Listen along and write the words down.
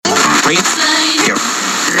No,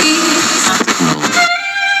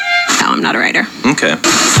 I'm not a writer. Okay.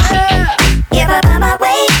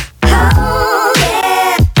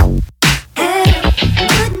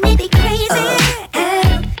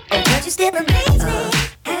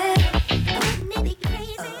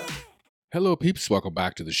 Hello, peeps. Welcome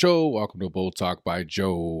back to the show. Welcome to Bold Talk by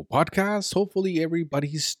Joe podcast. Hopefully,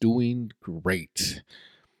 everybody's doing great.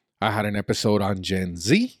 I had an episode on Gen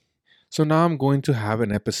Z, so now I'm going to have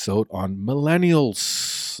an episode on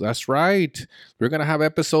Millennials. That's right. We're going to have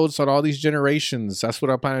episodes on all these generations. That's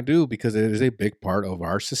what I plan to do because it is a big part of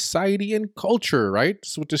our society and culture, right?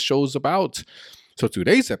 That's what this show is about. So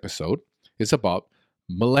today's episode is about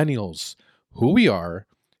Millennials, who we are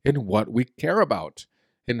and what we care about,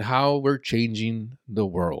 and how we're changing the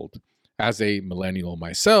world. As a millennial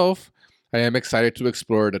myself, I am excited to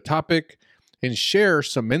explore the topic and share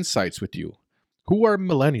some insights with you. Who are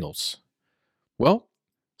millennials? Well,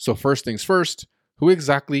 so first things first, who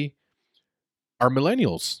exactly are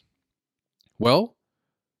millennials? Well,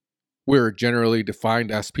 we're generally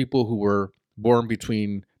defined as people who were born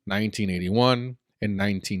between 1981 and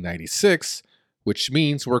 1996, which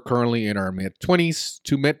means we're currently in our mid-20s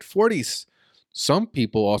to mid-40s. Some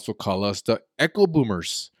people also call us the echo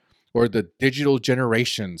boomers or the digital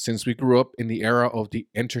generation since we grew up in the era of the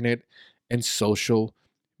internet and social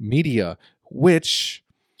media, which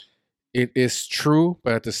it is true,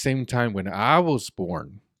 but at the same time, when I was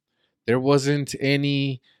born, there wasn't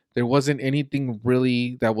anything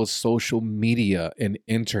really that was social media and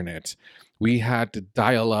internet. We had to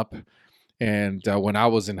dial up, and when I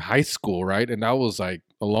was in high school, right, and that was like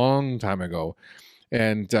a long time ago,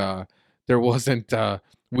 and there wasn't,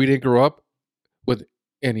 we didn't grow up with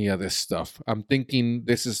any of this stuff. I'm thinking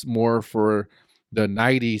this is more for the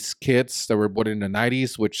 90s kids that were born in the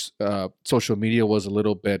 90s, which social media was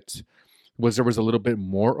there was a little bit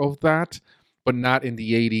more of that, but not in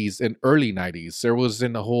the 80s and early 90s. There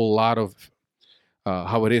wasn't a whole lot of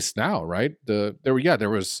how it is now, right? There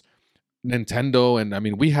was Nintendo, and I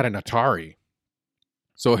mean, we had an Atari.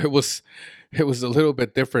 So it was a little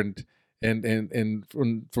bit different and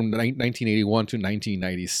from 1981 to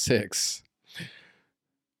 1996.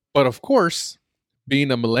 But of course, being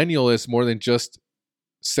a millennial is more than just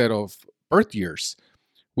set of birth years.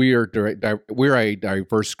 We're a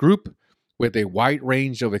diverse group with a wide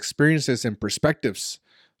range of experiences and perspectives.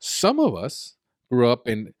 Some of us grew up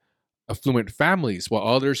in affluent families while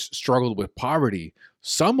others struggled with poverty.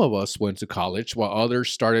 Some of us went to college while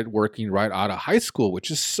others started working right out of high school, which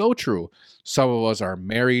is so true. Some of us are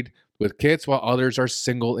married with kids while others are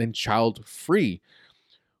single and child-free.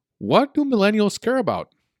 What do millennials care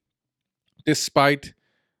about? Despite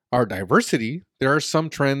our diversity, there are some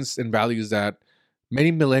trends and values that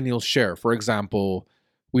many millennials share. For example,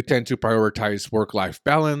 we tend to prioritize work-life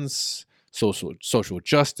balance, social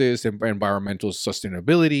justice, and environmental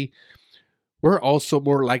sustainability. We're also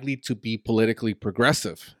more likely to be politically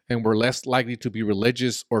progressive, and we're less likely to be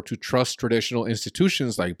religious or to trust traditional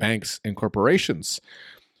institutions like banks and corporations.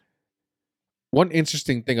 One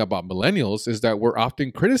interesting thing about millennials is that we're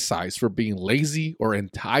often criticized for being lazy or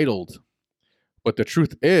entitled. But the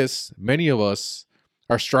truth is, many of us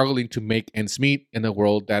are struggling to make ends meet in a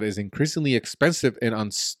world that is increasingly expensive and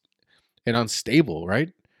unstable,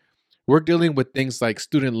 right? We're dealing with things like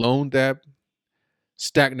student loan debt,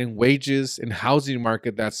 stagnant wages, and housing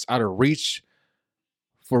market that's out of reach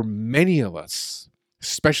for many of us,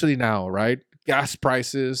 especially now, right? Gas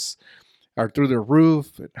prices are through the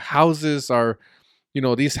roof. Houses are,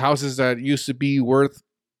 these houses that used to be worth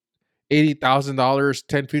 $80,000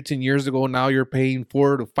 10, 15 years ago, now you're paying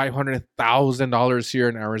 $400,000 to $500,000 here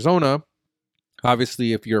in Arizona.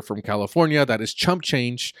 Obviously, if you're from California, that is chump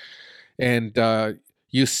change. And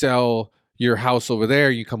you sell your house over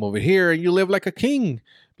there, you come over here, and you live like a king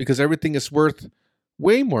because everything is worth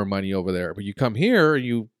way more money over there. But you come here,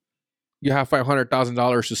 you have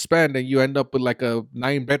 $500,000 to spend, and you end up with like a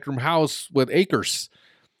 9-bedroom house with acres.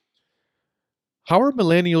 How are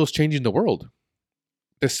millennials changing the world?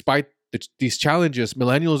 Despite these challenges,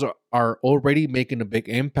 millennials are already making a big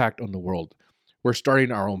impact on the world. We're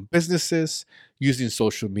starting our own businesses, using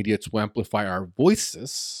social media to amplify our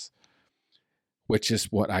voices, which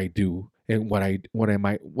is what I do and what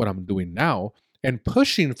I'm doing now, and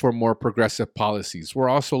pushing for more progressive policies. We're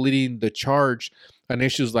also leading the charge on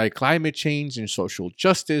issues like climate change and social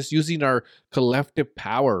justice, using our collective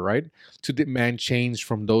power, right, to demand change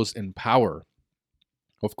from those in power.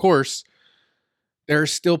 Of course, there are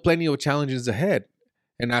still plenty of challenges ahead.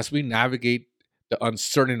 And as we navigate the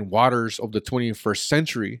uncertain waters of the 21st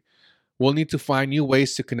century, we'll need to find new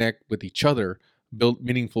ways to connect with each other, build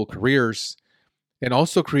meaningful careers, and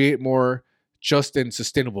also create more just and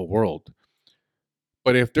sustainable world.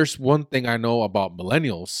 But if there's one thing I know about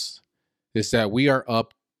millennials, is that we are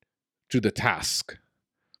up to the task.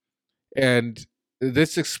 And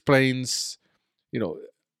this explains, you know,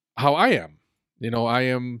 how I am. I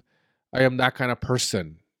am that kind of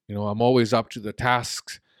person. I'm always up to the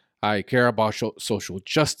task. I care about social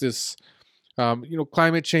justice.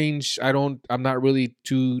 Climate change. I'm not really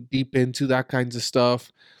too deep into that kinds of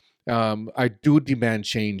stuff. I do demand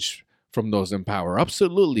change from those in power.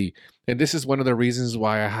 Absolutely. And this is one of the reasons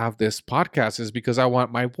why I have this podcast, is because I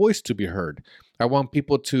want my voice to be heard. I want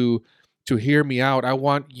people to hear me out. I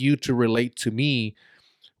want you to relate to me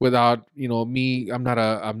without, me. I'm not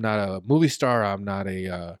a movie star. I'm not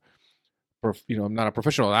a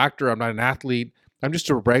professional actor. I'm not an athlete. I'm just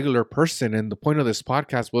a regular person. And the point of this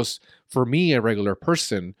podcast was for me, a regular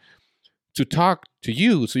person, to talk to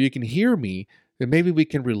you so you can hear me, and maybe we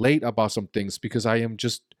can relate about some things, because I'm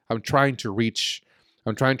trying to reach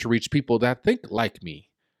people that think like me,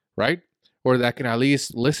 right? Or that can at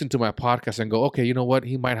least listen to my podcast and go, okay, you know what?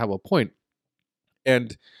 He might have a point.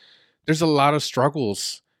 And there's a lot of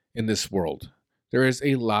struggles in this world. There is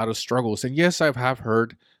a lot of struggles. And yes, have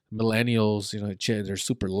heard millennials, they're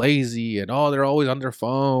super lazy and they're always on their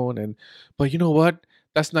phone. But you know what?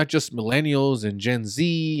 That's not just millennials and Gen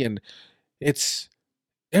Z, and it's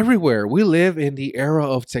everywhere. We live in the era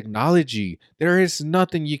of technology. There is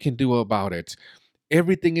nothing you can do about it.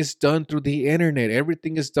 Everything is done through the internet.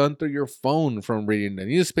 Everything is done through your phone, from reading the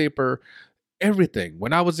newspaper, everything.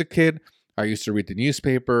 When I was a kid, I used to read the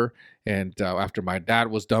newspaper, and after my dad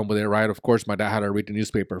was done with it, right? Of course, my dad had to read the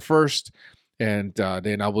newspaper first, and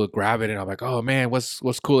then I would grab it, and I'm like, oh man, what's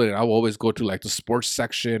cool? And I will always go to like the sports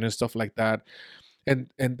section and stuff like that, and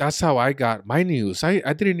that's how I got my news. I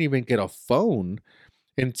didn't even get a phone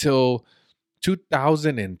until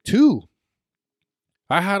 2002.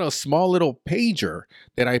 I had a small little pager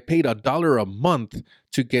that I paid $1 a month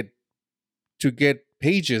to get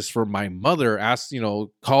pages from my mother.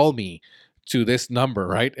 Call me to this number,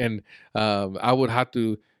 right? And I would have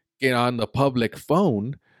to get on the public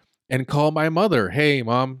phone and call my mother. Hey,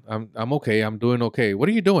 mom, I'm okay. I'm doing okay. What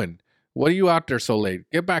are you doing? What are you out there so late?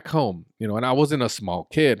 Get back home. And I wasn't a small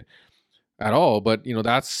kid at all, but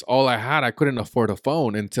that's all I had. I couldn't afford a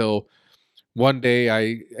phone until one day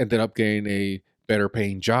I ended up getting a better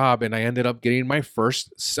paying job, and I ended up getting my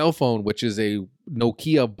first cell phone, which is a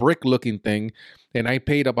Nokia brick looking thing. And I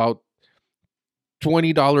paid about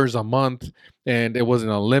 $20 a month, and it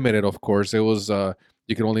wasn't unlimited, of course. It was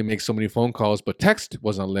you could only make so many phone calls, but text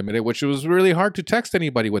was unlimited, which was really hard to text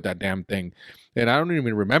anybody with that damn thing. And I don't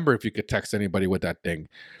even remember if you could text anybody with that thing.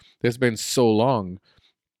 It's been so long.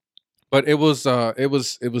 But it was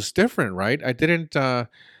different, right? I didn't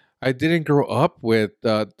grow up with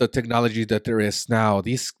the technology that there is now.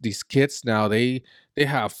 These kids now, they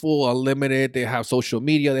have full unlimited. They have social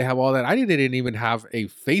media. They have all that. I didn't even have a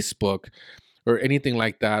Facebook or anything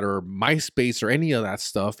like that, or MySpace or any of that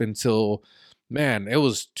stuff until, man, it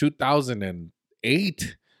was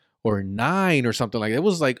 2008 or 9 or something like that. It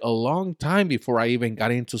was like a long time before I even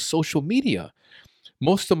got into social media.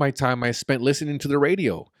 Most of my time I spent listening to the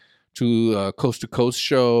radio, to Coast to Coast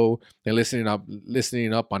show, and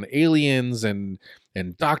listening up on aliens and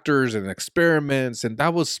doctors and experiments, and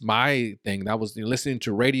that was my thing. That was listening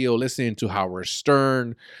to radio, listening to Howard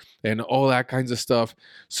Stern, and all that kinds of stuff.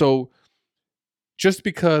 So just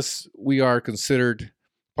because we are considered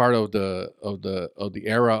part of the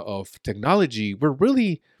era of technology, we're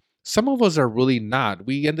really, some of us are really not.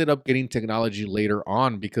 We ended up getting technology later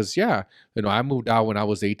on because, yeah, I moved out when I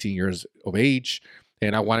was 18 years of age,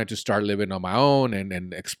 and I wanted to start living on my own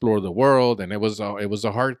and explore the world. And it was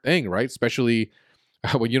a hard thing, right? Especially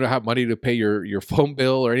when you don't have money to pay your phone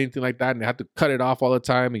bill or anything like that, and you have to cut it off all the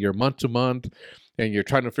time, and you're month to month, and you're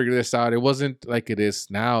trying to figure this out. It wasn't like it is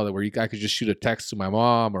now, where I could just shoot a text to my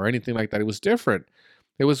mom or anything like that. It was different.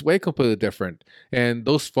 It was way completely different. And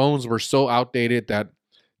those phones were so outdated that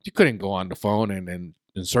you couldn't go on the phone and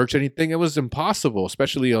search anything. It was impossible,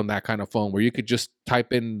 especially on that kind of phone where you could just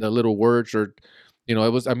type in the little words, or it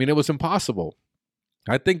was impossible.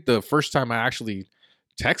 I think the first time I actually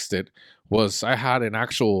texted was, I had an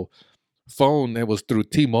actual phone that was through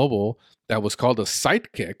T-Mobile that was called a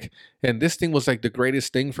Sidekick. And this thing was like the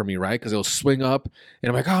greatest thing for me, right? Because it'll swing up and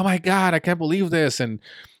I'm like, oh my God, I can't believe this. And,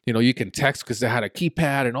 you can text because they had a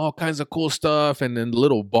keypad and all kinds of cool stuff. And then the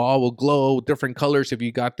little ball will glow different colors if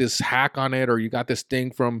you got this hack on it or you got this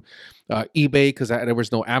thing from eBay because there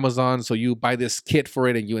was no Amazon. So you buy this kit for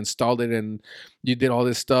it and you installed it and you did all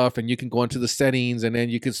this stuff. And you can go into the settings and then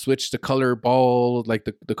you can switch the color ball, like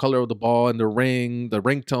the color of the ball and the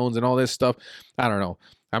ringtones and all this stuff. I don't know.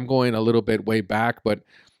 I'm going a little bit way back, but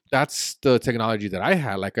that's the technology that I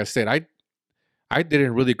had. Like I said, I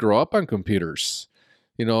didn't really grow up on computers.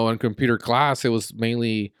 In computer class, it was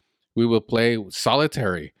mainly we would play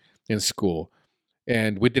solitary in school,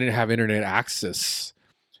 and we didn't have internet access.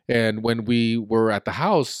 And when we were at the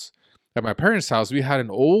house, at my parents' house, we had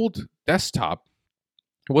an old desktop.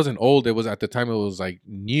 It wasn't old. It was at the time it was like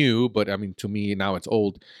new, but I mean to me now it's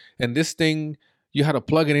old. And this thing you had to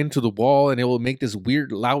plug it into the wall and it will make this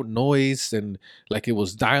weird loud noise and like it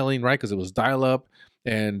was dialing, right? Because it was dial up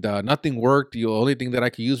and nothing worked. The only thing that I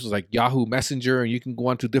could use was like Yahoo Messenger, and you can go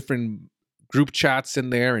onto different group chats in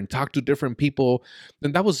there and talk to different people.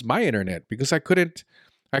 And that was my internet because I couldn't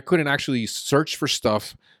actually search for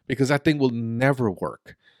stuff because that thing will never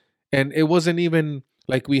work. And it wasn't even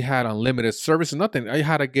like we had unlimited service and nothing. I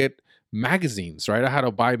had to get magazines, right? I had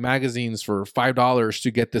to buy magazines for $5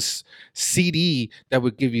 to get this CD that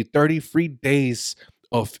would give you 30 free days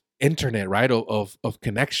of internet, right? Of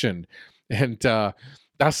connection. And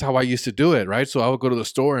that's how I used to do it, right? So I would go to the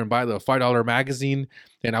store and buy the $5 magazine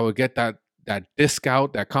and I would get that disc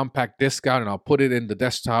out, that compact disc out, and I'll put it in the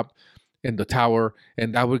desktop in the tower,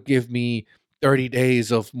 and that would give me 30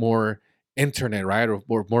 days of more internet, right?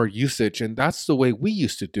 Or more usage. And that's the way we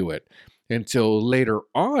used to do it until later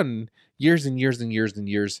on, years and years and years and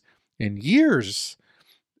years and years,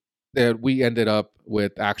 that we ended up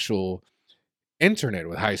with actual internet,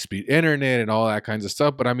 with high-speed internet and all that kinds of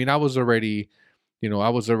stuff. But I mean, I was already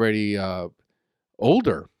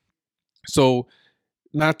older. So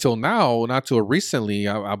not till now, not till recently,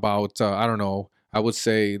 about, I don't know, I would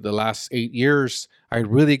say the last 8 years, I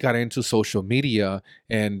really got into social media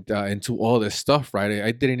and into all this stuff, right?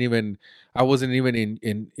 I wasn't even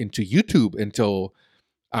into YouTube until,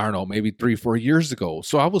 I don't know, maybe 3-4 years ago.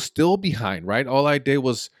 So I was still behind, right? All I did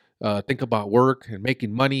was think about work and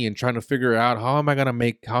making money and trying to figure out how am I going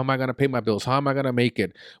to pay my bills? How am I going to make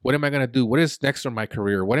it? What am I going to do? What is next on my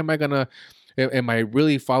career? Am I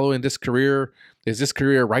really following this career? Is this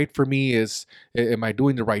career right for me? Am I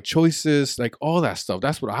doing the right choices? Like all that stuff.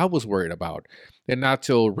 That's what I was worried about. And not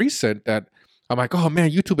till recent that I'm like, oh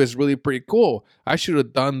man, YouTube is really pretty cool. I should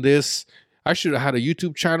have done this. I should have had a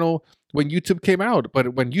YouTube channel when YouTube came out.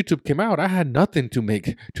 But when YouTube came out, I had nothing to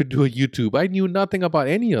do a YouTube. I knew nothing about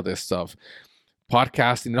any of this stuff.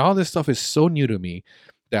 Podcasting and all this stuff is so new to me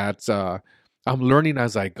that I'm learning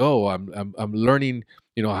as I go. I'm learning,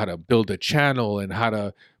 how to build a channel and how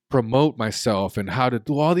to promote myself and how to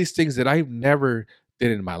do all these things that I've never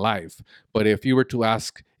did in my life. But if you were to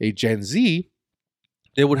ask a Gen Z,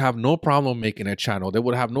 they would have no problem making a channel. They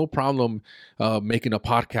would have no problem making a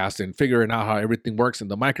podcast and figuring out how everything works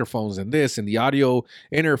and the microphones and this and the audio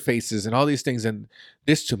interfaces and all these things. And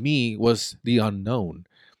this to me was the unknown.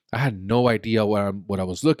 I had no idea what I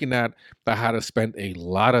was looking at. I had to spend a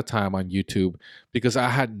lot of time on YouTube because I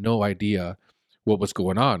had no idea what was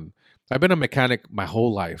going on. I've been a mechanic my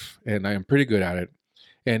whole life and I am pretty good at it.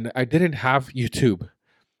 And I didn't have YouTube.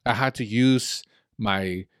 I had to use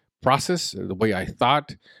my process, the way I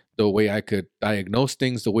thought, the way I could diagnose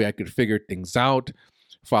things, the way I could figure things out,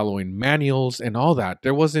 following manuals and all that.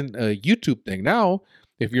 There wasn't a YouTube thing. Now,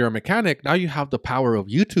 if you're a mechanic, now you have the power of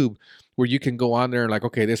YouTube where you can go on there and like,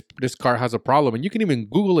 okay, this car has a problem, and you can even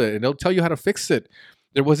Google it and they'll tell you how to fix it.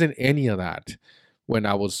 There wasn't any of that when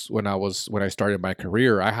I started my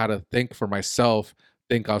career. I had to think for myself,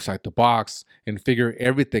 think outside the box and figure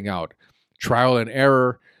everything out. Trial and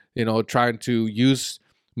error, trying to use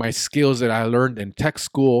my skills that I learned in tech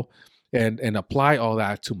school and apply all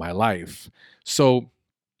that to my life. So,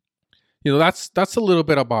 that's a little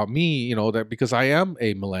bit about me, that because I am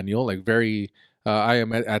a millennial, like very, I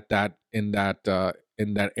am at that, in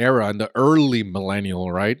that era, in the early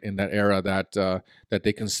millennial, right? In that era that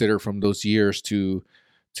they consider from those years to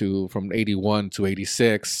from 81 to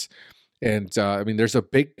 86. And I mean, there's a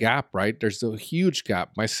big gap, right? There's a huge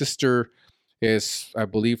gap. My sister is, I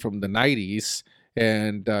believe, from the 90s,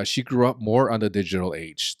 and she grew up more on the digital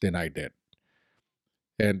age than I did.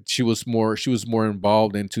 And she was more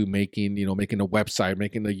involved into making a website,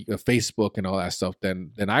 making a Facebook and all that stuff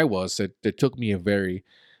than I was. It took me a very,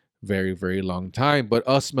 very, very long time. But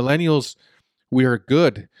us millennials, we are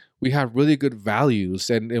good. we have really good values,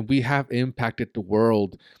 and we have impacted the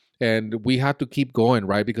world, and we have to keep going,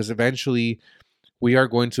 right? Because eventually we are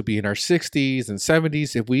going to be in our 60s and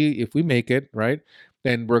 70s if we make it, right?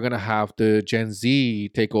 And we're going to have the Gen Z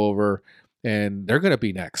take over, and they're going to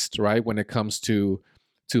be next, right? When it comes to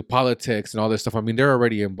politics and all this stuff. I mean, they're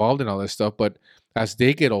already involved in all this stuff, but as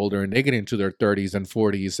they get older and they get into their 30s and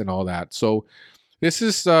 40s and all that. So this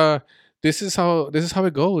is this is how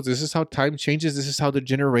it goes. This is how time changes. This is how the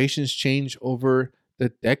generations change over the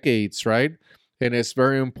decades, right? And it's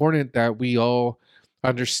very important that we all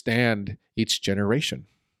understand each generation.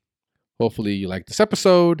 Hopefully you like this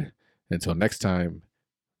episode. Until next time,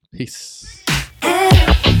 peace.